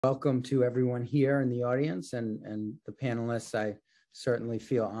Welcome to everyone here in the audience and the panelists. I certainly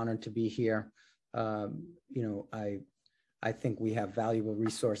feel honored to be here. I think we have valuable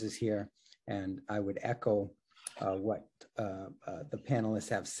resources here, and I would echo what the panelists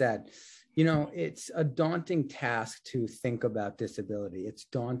have said. You know, it's a daunting task to think about disability. It's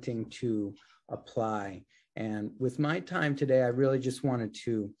daunting to apply. And with my time today, I really just wanted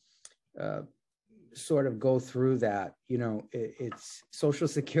to sort of go through that. You know, it's Social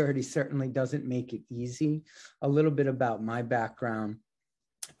Security certainly doesn't make it easy. A little bit about my background.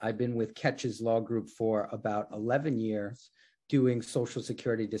 I've been with Keches Law Group for about 11 years, doing Social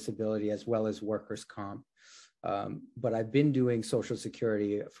Security disability as well as workers' comp. But I've been doing Social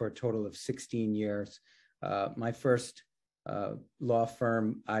Security for a total of 16 years. My first law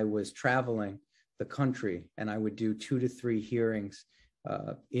firm, I was traveling the country, and I would do 2 to 3 hearings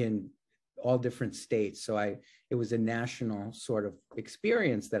in all different states. So it was a national sort of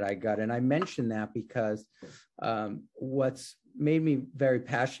experience that I got. And I mention that because what's made me very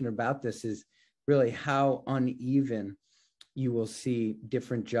passionate about this is really how uneven you will see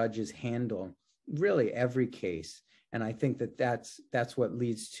different judges handle really every case. And I think that that's what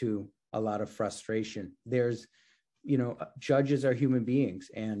leads to a lot of frustration. There's, you know, judges are human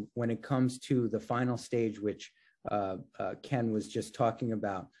beings. And when it comes to the final stage, which Ken was just talking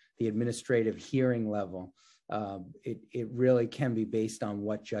about, the administrative hearing level, it really can be based on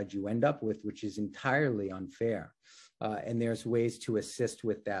what judge you end up with, which is entirely unfair. And there's ways to assist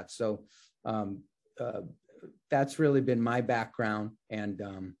with that. So that's really been my background. And,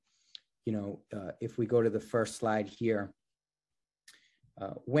 if we go to the first slide here,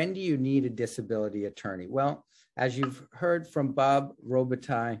 when do you need a disability attorney? Well, as you've heard from Bob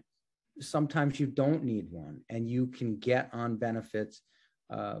Robitaille, sometimes you don't need one, and you can get on benefits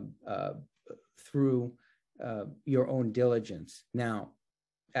through your own diligence. Now,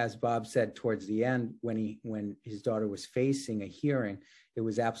 as Bob said towards the end, when his daughter was facing a hearing, it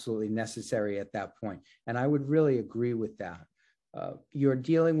was absolutely necessary at that point. And I would really agree with that. You're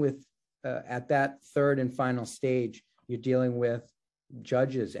dealing with, at that third and final stage, you're dealing with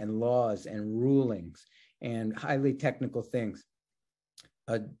judges and laws and rulings and highly technical things.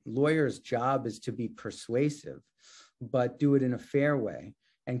 A lawyer's job is to be persuasive, but do it in a fair way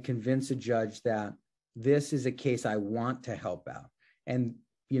and convince a judge that this is a case I want to help out. And,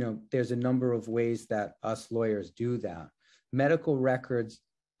 you know, there's a number of ways that us lawyers do that. Medical records,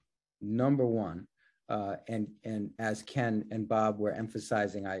 number one, and as Ken and Bob were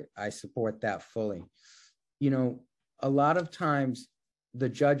emphasizing, I support that fully. You know, a lot of times the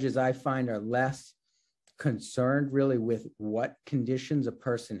judges I find are less concerned really with what conditions a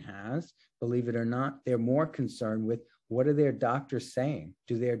person has. Believe it or not, they're more concerned with what are their doctors saying?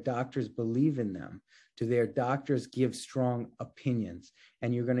 Do their doctors believe in them? Do their doctors give strong opinions?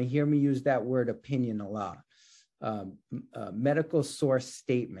 And you're going to hear me use that word opinion a lot. Medical source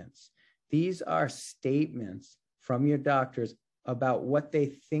statements. These are statements from your doctors about what they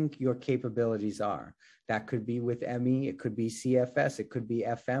think your capabilities are. That could be with ME, it could be CFS, it could be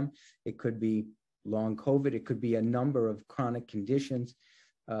FM, it could be long COVID, it could be a number of chronic conditions.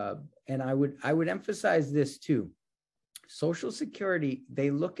 And I would emphasize this too. Social Security,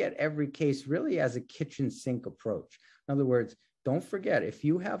 they look at every case really as a kitchen sink approach. In other words, don't forget, if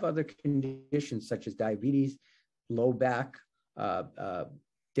you have other conditions such as diabetes, low back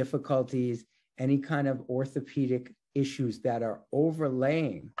difficulties, any kind of orthopedic issues that are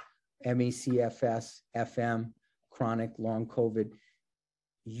overlaying ME/CFS, FM, chronic long COVID,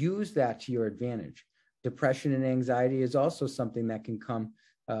 use that to your advantage. Depression and anxiety is also something that can come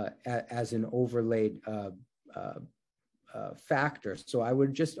as an overlaid factor. So I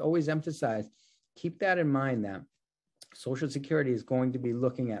would just always emphasize, keep that in mind, that Social Security is going to be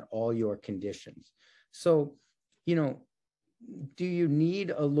looking at all your conditions. So, you know, do you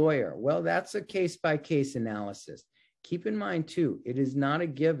need a lawyer? Well, that's a case-by-case analysis. Keep in mind too, it is not a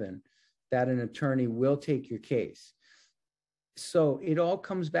given that an attorney will take your case. So it all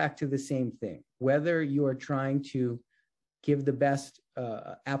comes back to the same thing. Whether you're trying to give the best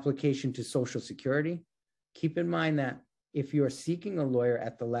application to Social Security, keep in mind that if you're seeking a lawyer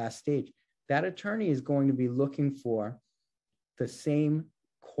at the last stage, that attorney is going to be looking for the same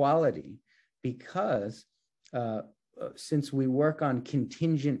quality, because since we work on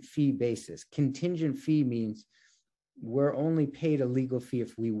contingent fee basis, contingent fee means we're only paid a legal fee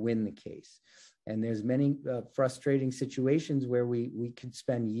if we win the case. And there's many frustrating situations where we could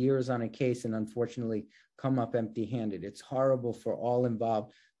spend years on a case and unfortunately come up empty-handed. It's horrible for all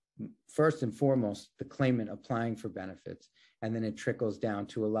involved. First and foremost, the claimant applying for benefits, and then it trickles down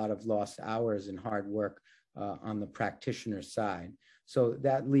to a lot of lost hours and hard work on the practitioner side. So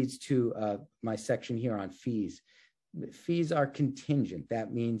that leads to my section here on fees. Fees are contingent.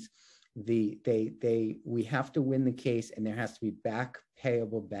 That means we have to win the case, and there has to be back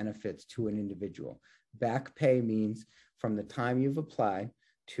payable benefits to an individual. Back pay means from the time you've applied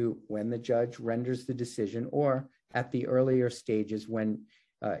to when the judge renders the decision, or at the earlier stages when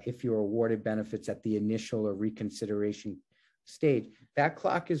if you're awarded benefits at the initial or reconsideration stage, that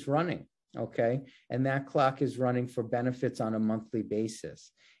clock is running, okay? And that clock is running for benefits on a monthly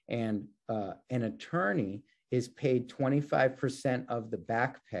basis. And an attorney is paid 25% of the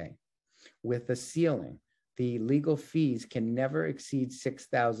back pay with a ceiling. The legal fees can never exceed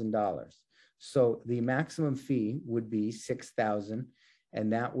 $6,000. So the maximum fee would be $6,000,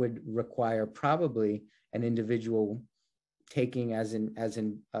 and that would require probably an individual taking, as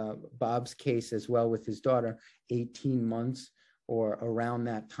in Bob's case as well with his daughter, 18 months or around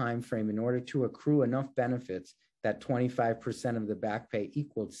that time frame in order to accrue enough benefits that 25% of the back pay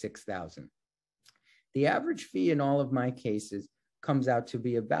equaled $6,000. The average fee in all of my cases comes out to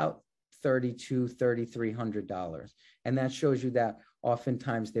be about $3,200, $3,300. And that shows you that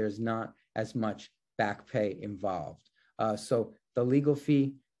oftentimes there's not as much back pay involved. So the legal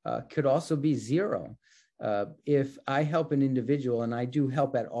fee could also be zero. If I help an individual, and I do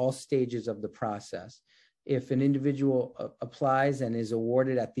help at all stages of the process, if an individual applies and is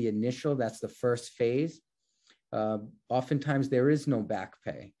awarded at the initial, that's the first phase, oftentimes there is no back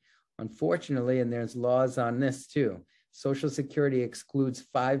pay. Unfortunately, and there's laws on this too, Social Security excludes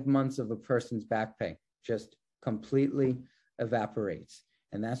 5 months of a person's back pay, just completely evaporates.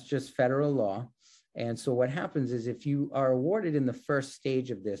 And that's just federal law. And so what happens is if you are awarded in the first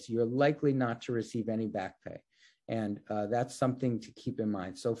stage of this, you're likely not to receive any back pay. And that's something to keep in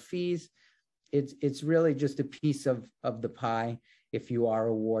mind. So fees, it's really just a piece of the pie if you are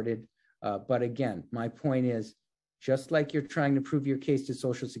awarded. But again, my point is, just like you're trying to prove your case to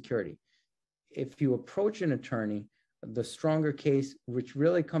Social Security, if you approach an attorney, the stronger case, which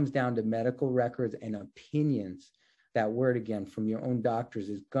really comes down to medical records and opinions, that word again from your own doctors,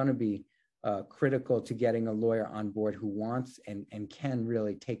 is going to be critical to getting a lawyer on board who wants and can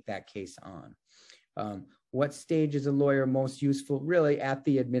really take that case on. What stage is a lawyer most useful? Really at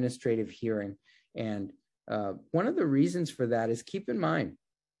the administrative hearing. And one of the reasons for that is, keep in mind,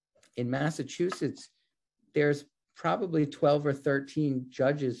 in Massachusetts, there's probably 12 or 13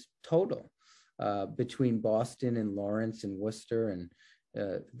 judges total between Boston and Lawrence and Worcester, and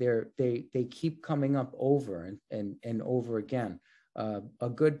they keep coming up over and over again. A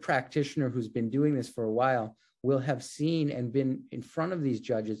good practitioner who's been doing this for a while will have seen and been in front of these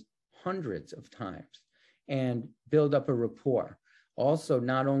judges hundreds of times and build up a rapport. Also,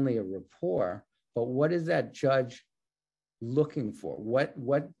 not only a rapport, but what is that judge looking for?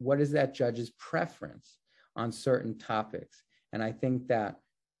 What is that judge's preference on certain topics? And I think that,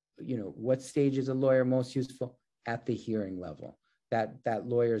 what stage is a lawyer most useful? At the hearing level. That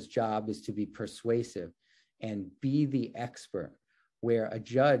lawyer's job is to be persuasive and be the expert, where a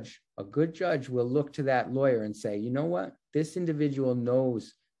good judge will look to that lawyer and say, you know what, this individual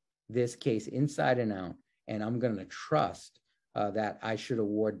knows this case inside and out, and I'm going to trust that I should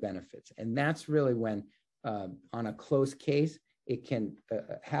award benefits. And that's really when, on a close case, it can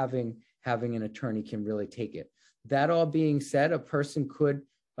having an attorney can really take it. That all being said, a person could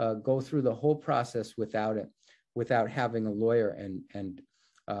go through the whole process without having a lawyer. And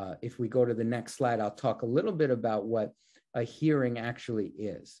if we go to the next slide, I'll talk a little bit about what a hearing actually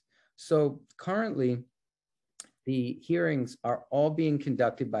is. So currently, the hearings are all being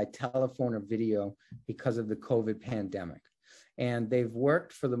conducted by telephone or video because of the COVID pandemic. And they've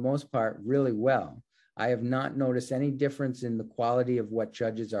worked for the most part really well. I have not noticed any difference in the quality of what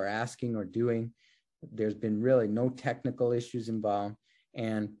judges are asking or doing. There's been really no technical issues involved.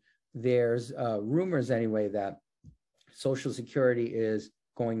 And there's rumors anyway that Social Security is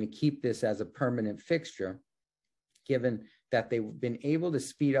going to keep this as a permanent fixture, given that they've been able to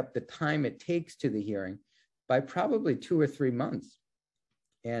speed up the time it takes to the hearing by probably 2 or 3 months.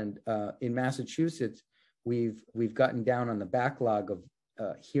 And in Massachusetts, we've gotten down on the backlog of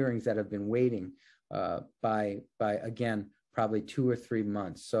hearings that have been waiting by again, probably 2 or 3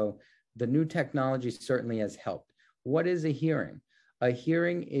 months. So the new technology certainly has helped. What is a hearing? A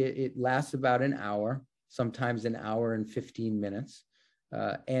hearing, it lasts about an hour, sometimes an hour and 15 minutes.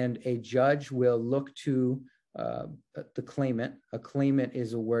 And a judge will look to the claimant. A claimant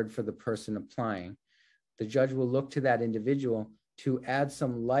is a word for the person applying. The judge will look to that individual to add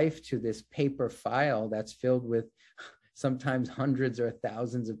some life to this paper file that's filled with sometimes hundreds or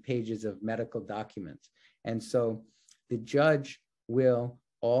thousands of pages of medical documents. And so the judge will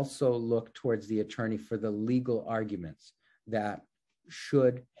also look towards the attorney for the legal arguments that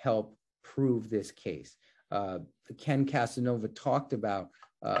should help prove this case. Ken Casanova talked about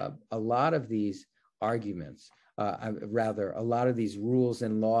a lot of these arguments, rather, a lot of these rules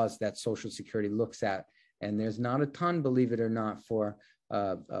and laws that Social Security looks at. And there's not a ton, believe it or not, for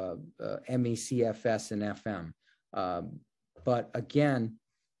ME, CFS, and FM. But again,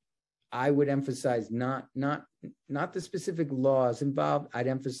 I would emphasize not the specific laws involved. I'd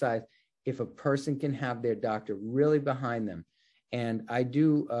emphasize if a person can have their doctor really behind them. And I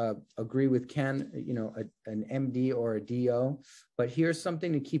do agree with Ken, you know, an MD or a DO, but here's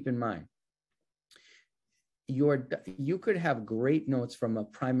something to keep in mind. You could have great notes from a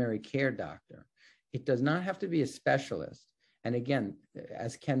primary care doctor. It does not have to be a specialist. And again,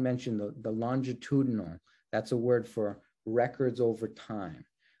 as Ken mentioned, the longitudinal, that's a word for records over time.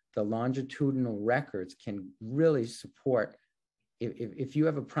 The longitudinal records can really support, if you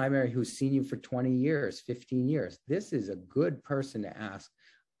have a primary who's seen you for 20 years, 15 years, this is a good person to ask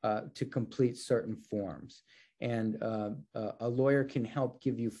to complete certain forms. And a lawyer can help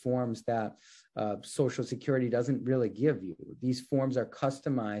give you forms that Social Security doesn't really give you. These forms are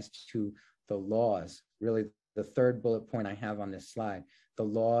customized to the laws, really the third bullet point I have on this slide, the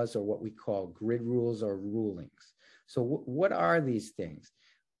laws, or what we call grid rules or rulings. So what are these things?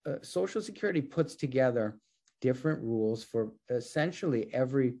 Social Security puts together different rules for essentially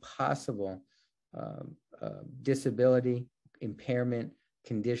every possible disability, impairment,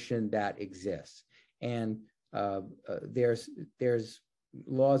 condition that exists. And there's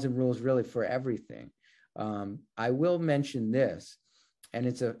laws and rules really for everything. I will mention this, and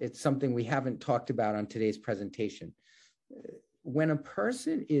it's something we haven't talked about on today's presentation. When a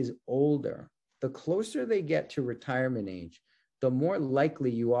person is older, the closer they get to retirement age, the more likely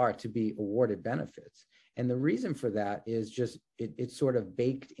you are to be awarded benefits. And the reason for that is just it's sort of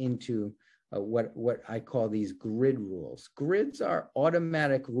baked into what I call these grid rules. Grids are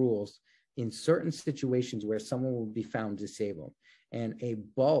automatic rules in certain situations where someone will be found disabled. And a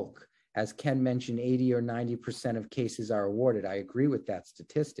bulk, as Ken mentioned, 80 or 90% of cases are awarded. I agree with that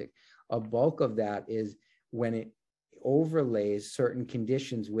statistic. A bulk of that is when it overlays certain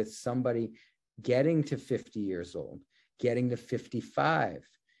conditions with somebody getting to 50 years old, getting to 55,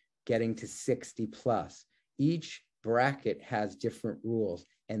 getting to 60 plus. Each bracket has different rules,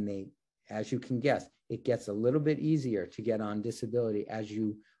 and they, as you can guess, it gets a little bit easier to get on disability as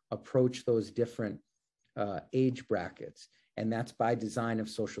you approach those different age brackets. And that's by design of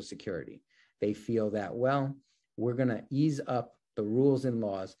Social Security. They feel that, well, we're gonna ease up the rules and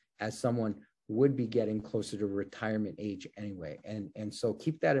laws as someone would be getting closer to retirement age anyway. And so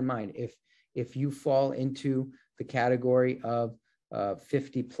keep that in mind. If you fall into the category of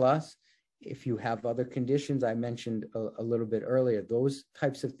 50 plus, if you have other conditions I mentioned a little bit earlier, those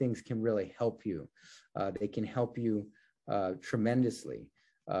types of things can really help you. They can help you tremendously.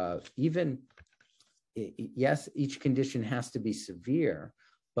 Even, yes, each condition has to be severe,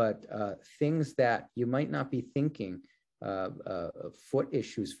 but things that you might not be thinking, foot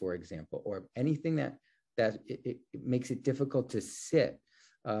issues, for example, or anything that it makes it difficult to sit,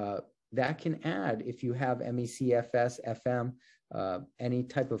 that can add, if you have ME, CFS, FM, any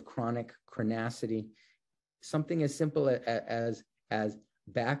type of chronic chronicity, something as simple as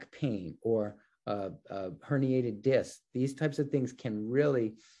back pain or herniated disc. These types of things can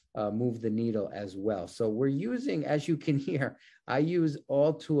really move the needle as well. So we're using, as you can hear, I use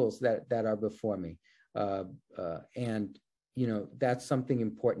all tools that are before me. And, you know, that's something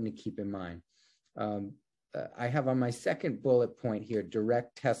important to keep in mind. I have on my second bullet point here,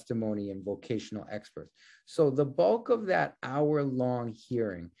 direct testimony and vocational experts. So the bulk of that hour-long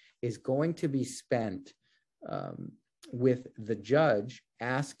hearing is going to be spent with the judge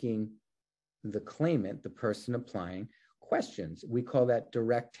asking the claimant, the person applying, questions. We call that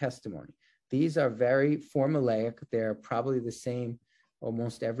direct testimony. These are very formulaic. They're probably the same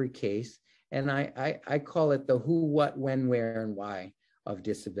almost every case. And I call it the who, what, when, where, and why of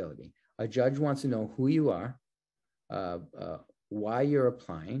disability. A judge wants to know who you are, why you're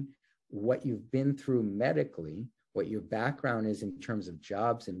applying, what you've been through medically, what your background is in terms of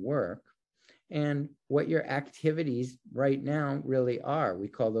jobs and work, and what your activities right now really are. We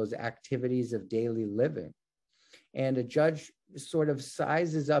call those activities of daily living. And a judge sort of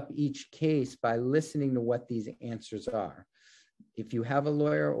sizes up each case by listening to what these answers are. If you have a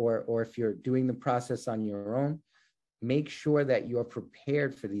lawyer or if you're doing the process on your own, make sure that you're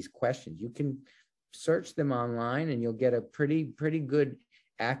prepared for these questions. You can search them online and you'll get a pretty good,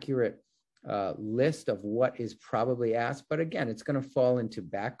 accurate list of what is probably asked. But again, it's going to fall into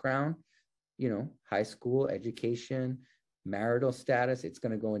background, you know, high school education, marital status. It's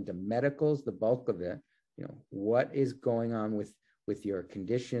going to go into medicals, the bulk of it. You know, what is going on with your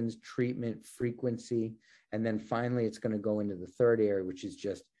conditions, treatment, frequency, and then finally it's going to go into the third area, which is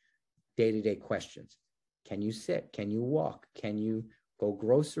just day-to-day questions. Can you sit? Can you walk? Can you go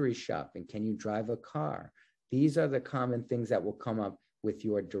grocery shopping? Can you drive a car? These are the common things that will come up with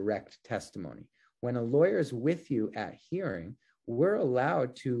your direct testimony. When a lawyer is with you at hearing, we're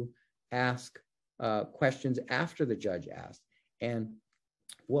allowed to ask questions after the judge asked. And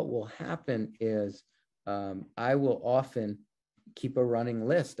what will happen is I will often keep a running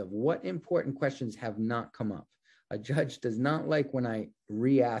list of what important questions have not come up. A judge does not like when I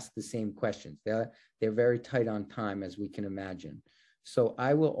re-ask the same questions. They're very tight on time, as we can imagine. So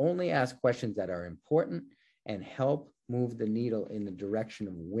I will only ask questions that are important and help move the needle in the direction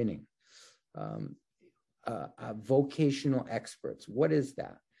of winning. Vocational experts, what is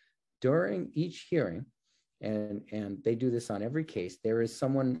that? During each hearing, and they do this on every case, there is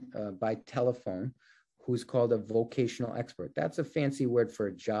someone by telephone who's called a vocational expert. That's a fancy word for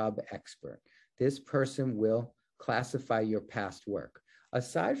a job expert. This person will classify your past work.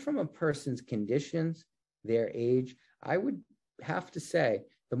 Aside from a person's conditions, their age, I would have to say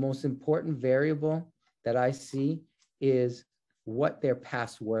the most important variable that I see is what their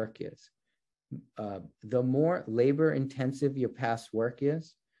past work is. The more labor intensive your past work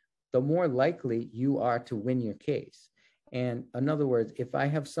is, the more likely you are to win your case. And in other words, if I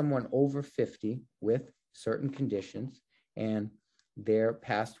have someone over 50 with certain conditions and their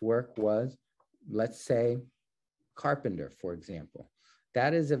past work was, let's say, carpenter, for example,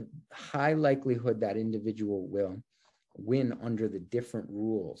 that is a high likelihood that individual will win under the different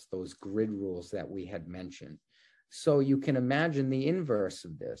rules, those grid rules that we had mentioned. So you can imagine the inverse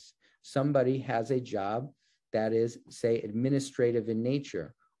of this. Somebody has a job that is, say, administrative in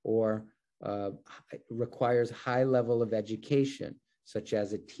nature, or requires high level of education, such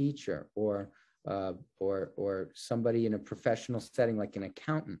as a teacher or somebody in a professional setting like an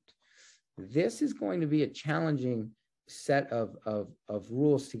accountant. This is going to be a challenging set of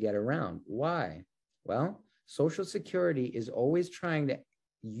rules to get around. Why? Well, Social Security is always trying to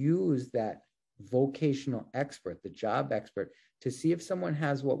use that vocational expert, the job expert, to see if someone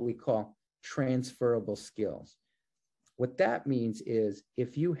has what we call transferable skills. What that means is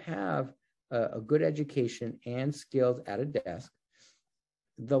if you have a good education and skills at a desk,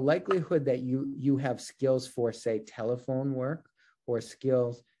 the likelihood that you have skills for, say, telephone work or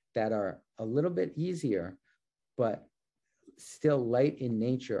skills that are a little bit easier, but still light in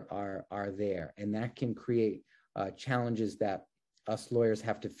nature are there. And that can create challenges that us lawyers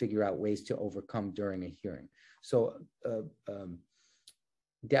have to figure out ways to overcome during a hearing. So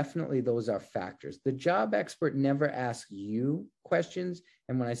definitely those are factors. The job expert never asks you questions.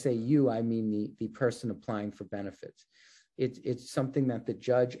 And when I say you, I mean the person applying for benefits. It's something that the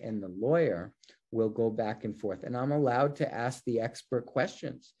judge and the lawyer will go back and forth. And I'm allowed to ask the expert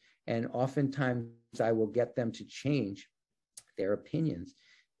questions. And oftentimes I will get them to change their opinions.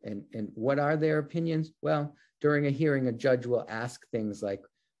 And what are their opinions? Well, during a hearing, a judge will ask things like,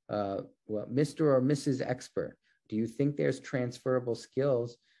 well, Mr. or Mrs. Expert, do you think there's transferable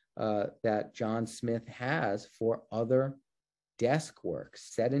skills that John Smith has for other desk work,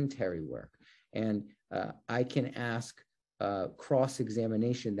 sedentary work? And I can ask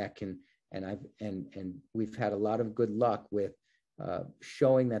cross-examination that can, and we've had a lot of good luck with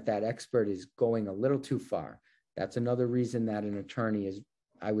showing that that expert is going a little too far. That's another reason that an attorney is,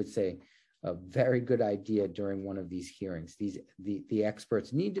 I would say, a very good idea during one of these hearings. The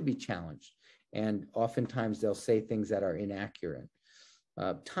experts need to be challenged, and oftentimes they'll say things that are inaccurate.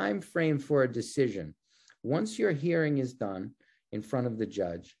 Time frame for a decision. Once your hearing is done in front of the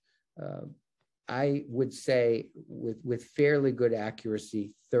judge, I would say with fairly good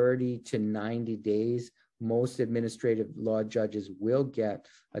accuracy, 30 to 90 days, most administrative law judges will get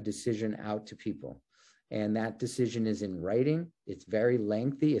a decision out to people. And that decision is in writing. It's very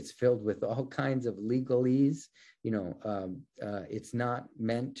lengthy. It's filled with all kinds of legalese. It's not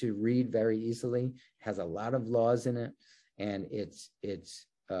meant to read very easily. It has a lot of laws in it, and it's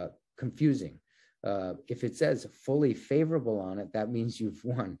confusing. If it says fully favorable on it, that means you've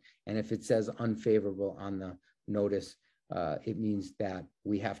won. And if it says unfavorable on the notice, it means that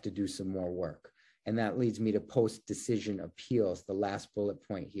we have to do some more work. And that leads me to post-decision appeals, the last bullet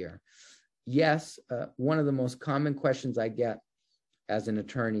point here. Yes, one of the most common questions I get as an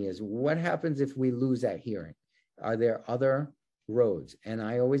attorney is, what happens if we lose that hearing? Are there other roads? And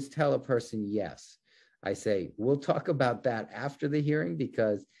I always tell a person, yes. I say, we'll talk about that after the hearing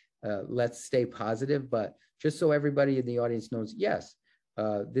because let's stay positive. But just so everybody in the audience knows, yes,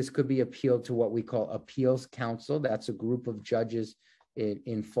 this could be appealed to what we call appeals council. That's a group of judges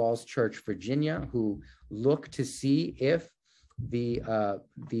in Falls Church, Virginia, who look to see if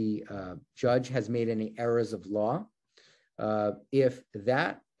the judge has made any errors of law. If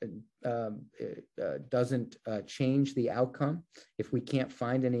that doesn't change the outcome, if we can't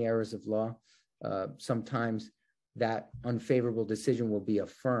find any errors of law, sometimes that unfavorable decision will be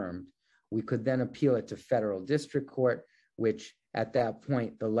affirmed. We could then appeal it to federal district court, which at that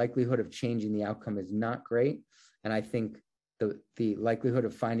point, the likelihood of changing the outcome is not great. And I think the likelihood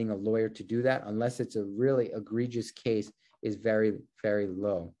of finding a lawyer to do that, unless it's a really egregious case, is very, very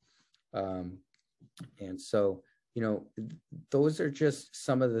low. And so, you know, those are just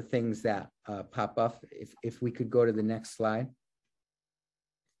some of the things that pop up. If we could go to the next slide.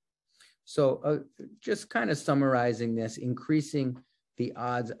 So just kind of summarizing this, increasing the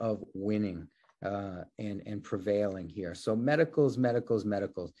odds of winning and prevailing here. So medicals.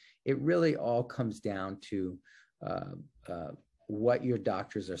 It really all comes down to what your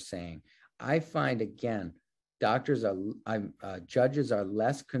doctors are saying. I find, again, judges are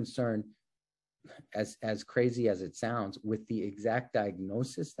less concerned, as crazy as it sounds, with the exact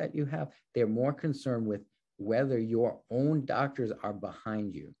diagnosis that you have. They're more concerned with whether your own doctors are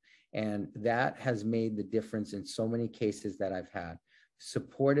behind you. And that has made the difference in so many cases that I've had.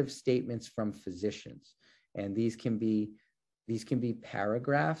 Supportive statements from physicians. And these can be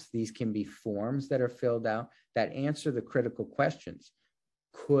paragraphs, these can be forms that are filled out that answer the critical questions.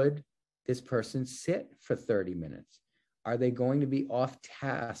 Could this person sit for 30 minutes? Are they going to be off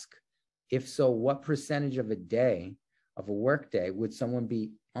task? If so, what percentage of a day, of a work day, would someone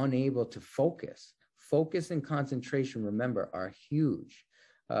be unable to focus? Focus and concentration, remember, are huge.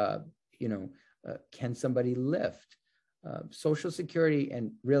 Can somebody lift? Social Security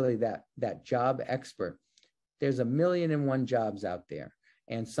and really that job expert, there's 1,000,001 jobs out there,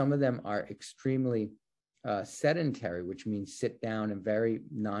 and some of them are extremely sedentary, which means sit down and very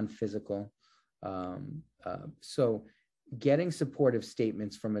non-physical. So getting supportive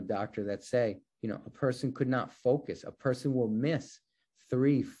statements from a doctor that say, a person could not focus, a person will miss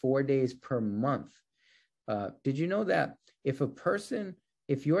 3-4 days per month. Did you know that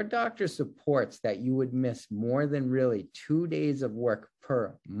if your doctor supports that you would miss more than really 2 days of work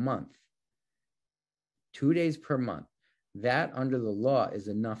per month, 2 days per month, that under the law is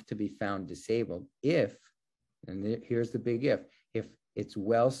enough to be found disabled if, and here's the big if it's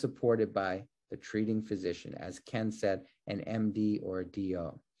well supported by the treating physician, as Ken said, an MD or a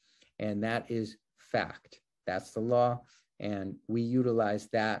DO. And that is fact. That's the law. And we utilize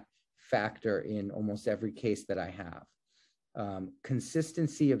that factor in almost every case that I have.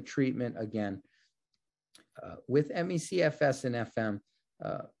 Consistency of treatment, again, with ME/CFS and FM,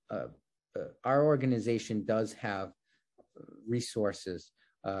 our organization does have resources.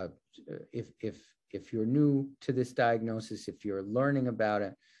 If you're new to this diagnosis, if you're learning about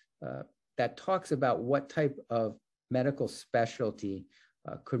it, that talks about what type of medical specialty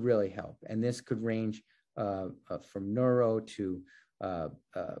could really help. And this could range from neuro to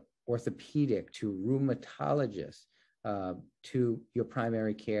orthopedic to rheumatologist, to your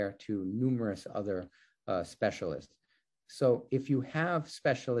primary care, to numerous other specialists. So if you have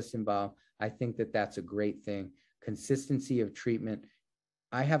specialists involved, I think that that's a great thing. Consistency of treatment.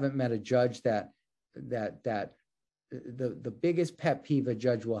 I haven't met a judge that the biggest pet peeve a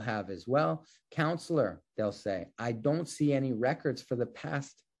judge will have is, well, counselor, they'll say, I don't see any records for the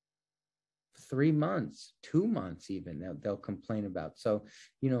past 3 months, 2 months even, they'll complain about. So,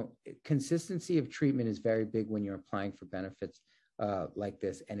 consistency of treatment is very big when you're applying for benefits like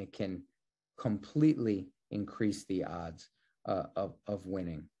this, and it can completely increase the odds of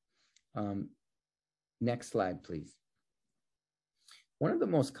winning. Next slide, please. One of the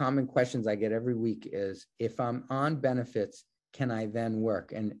most common questions I get every week is, if I'm on benefits, can I then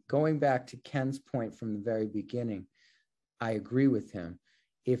work? And going back to Ken's point from the very beginning, I agree with him.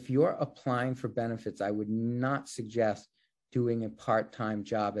 If you're applying for benefits, I would not suggest doing a part-time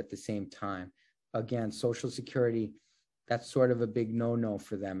job at the same time. Again, Social Security, that's sort of a big no-no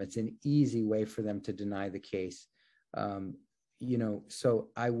for them. It's an easy way for them to deny the case. So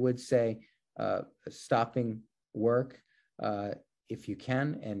I would say stopping work, if you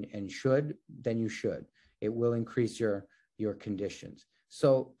can and should, then you should. It will increase your conditions.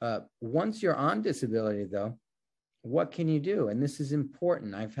 So once you're on disability, though, what can you do? And this is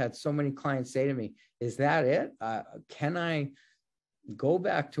important. I've had so many clients say to me, is that it? Can I go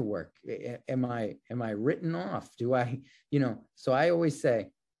back to work? Am I written off? Do I, so I always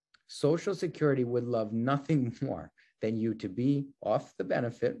say, Social Security would love nothing more than you to be off the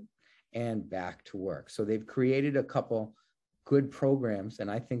benefit and back to work. So they've created a couple good programs,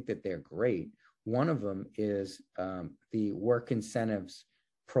 and I think that they're great. One of them is the work incentives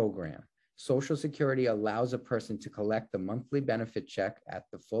program. Social Security allows a person to collect the monthly benefit check at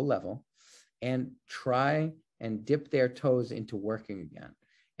the full level and try and dip their toes into working again.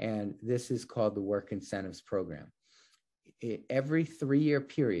 And this is called the Work Incentives Program. Every 3-year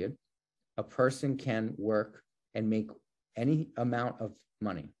period, a person can work and make any amount of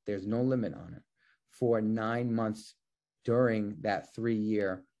money. There's no limit on it for 9 months during that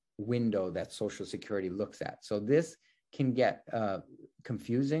 3-year window that Social Security looks at. So this can get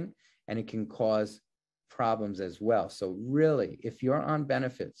confusing, and it can cause problems as well. So really, if you're on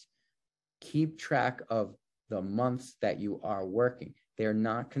benefits, keep track of the months that you are working. They're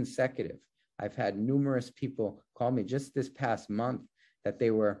not consecutive. I've had numerous people call me just this past month that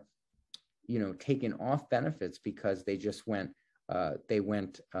they were, taken off benefits because they just went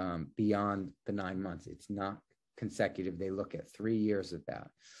beyond the 9 months. It's not consecutive. They look at 3 years of that.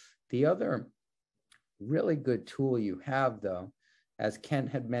 The other really good tool you have, though, as Kent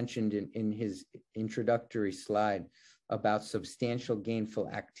had mentioned in his introductory slide about substantial gainful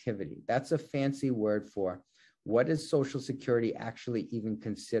activity. That's a fancy word for what does Social Security actually even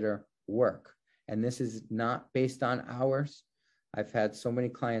consider work? And this is not based on hours. I've had so many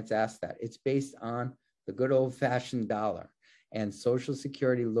clients ask that. It's based on the good old-fashioned dollar. And Social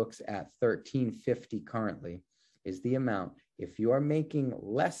Security looks at $13.50 currently is the amount. If you're making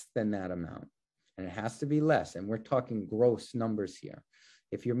less than that amount, and it has to be less, and we're talking gross numbers here.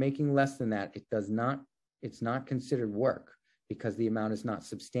 If you're making less than that, it's not considered work because the amount is not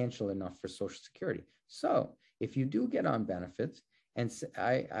substantial enough for Social Security. So if you do get on benefits, and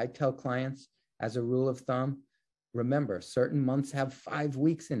I tell clients as a rule of thumb, remember, certain months have 5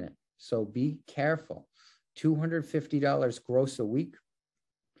 weeks in it. So be careful. $250 gross a week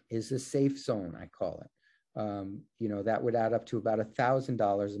is a safe zone, I call it. That would add up to about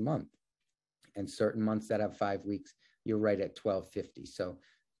 $1,000 a month. And certain months that have 5 weeks, you're right at $1,250. So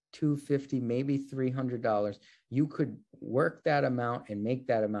 $250, maybe $300. You could work that amount and make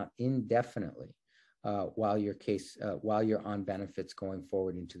that amount indefinitely while you're on benefits going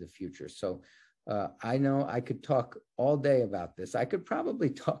forward into the future. So I know I could talk all day about this. I could probably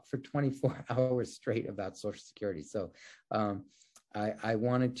talk for 24 hours straight about Social Security. So I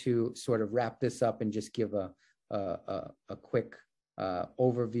wanted to sort of wrap this up and just give a quick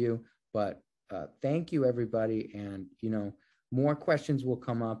overview. But thank you, everybody. And, more questions will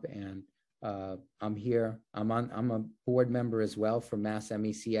come up, and I'm here. I'm a board member as well for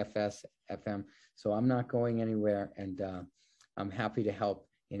MassME CFS FM. So I'm not going anywhere, and I'm happy to help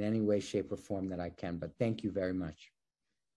in any way, shape, or form that I can. But thank you very much.